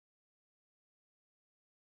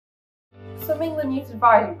Swim England Youth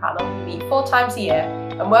Advisory Panel meet 4 times a year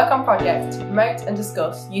and work on projects to promote and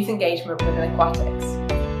discuss youth engagement within aquatics.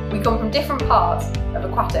 We come from different parts of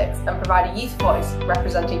aquatics and provide a youth voice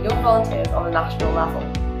representing young volunteers on the national level.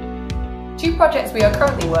 2 projects we are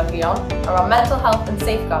currently working on are on mental health and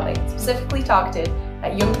safeguarding, specifically targeted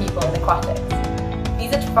at young people in aquatics.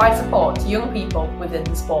 These are to provide support to young people within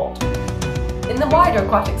the sport. In the wider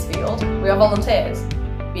aquatics field, we are volunteers,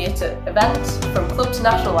 be it at events from club to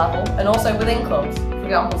national level and also within clubs, for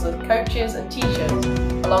examples of coaches and teachers,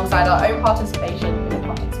 alongside our own participation in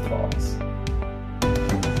aquatic sports.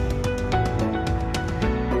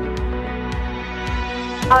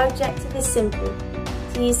 Our objective is simple: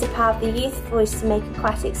 to use the power of the youth voice to make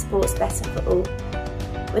aquatic sports better for all.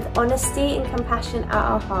 With honesty and compassion at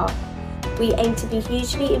our heart, we aim to be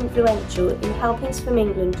hugely influential in helping Swim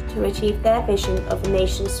England to achieve their vision of a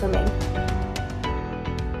nation swimming.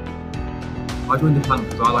 I joined the panel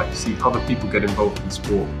because I like to see other people get involved in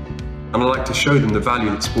sport, and I like to show them the value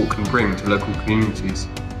that sport can bring to local communities.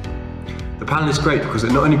 The panel is great because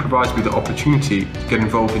it not only provides me the opportunity to get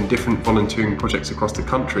involved in different volunteering projects across the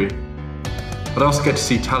country, but I also get to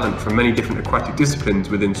see talent from many different aquatic disciplines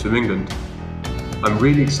within Swim England. I'm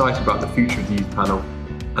really excited about the future of the youth panel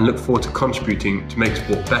and look forward to contributing to make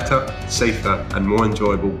sport better, safer and more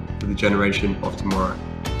enjoyable for the generation of tomorrow.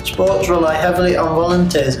 Sports rely heavily on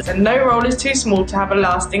volunteers, and no role is too small to have a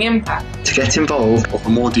lasting impact. To get involved Or for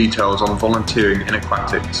more details on volunteering in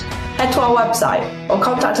aquatics, Head to our website or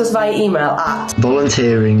contact us via email at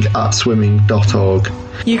volunteering@swimming.org.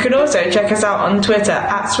 You can also check us out on Twitter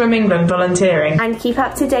 @SwimEnglandVolunteering. And keep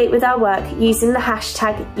up to date with our work using the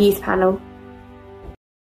hashtag YouthPanel.